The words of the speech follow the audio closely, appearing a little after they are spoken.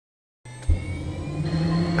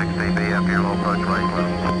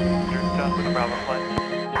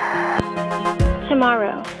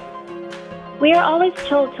tomorrow. We are always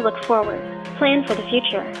told to look forward, plan for the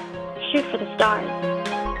future, shoot for the stars.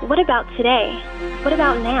 What about today? What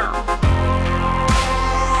about now?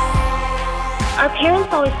 Our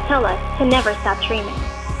parents always tell us to never stop dreaming.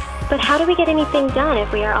 But how do we get anything done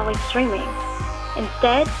if we are always dreaming?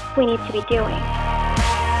 Instead, we need to be doing.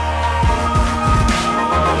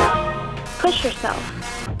 Push yourself.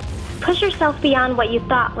 Push yourself beyond what you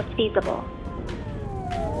thought was feasible.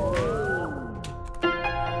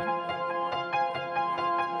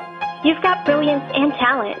 You've got brilliance and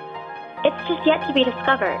talent. It's just yet to be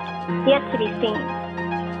discovered, yet to be seen.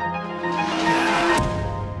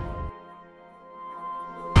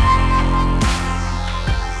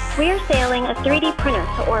 We are sailing a 3D printer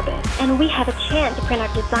to orbit, and we have a chance to print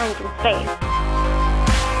our designs in space.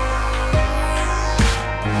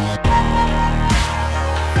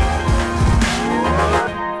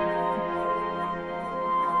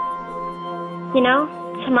 You know,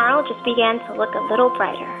 tomorrow just began to look a little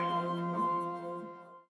brighter.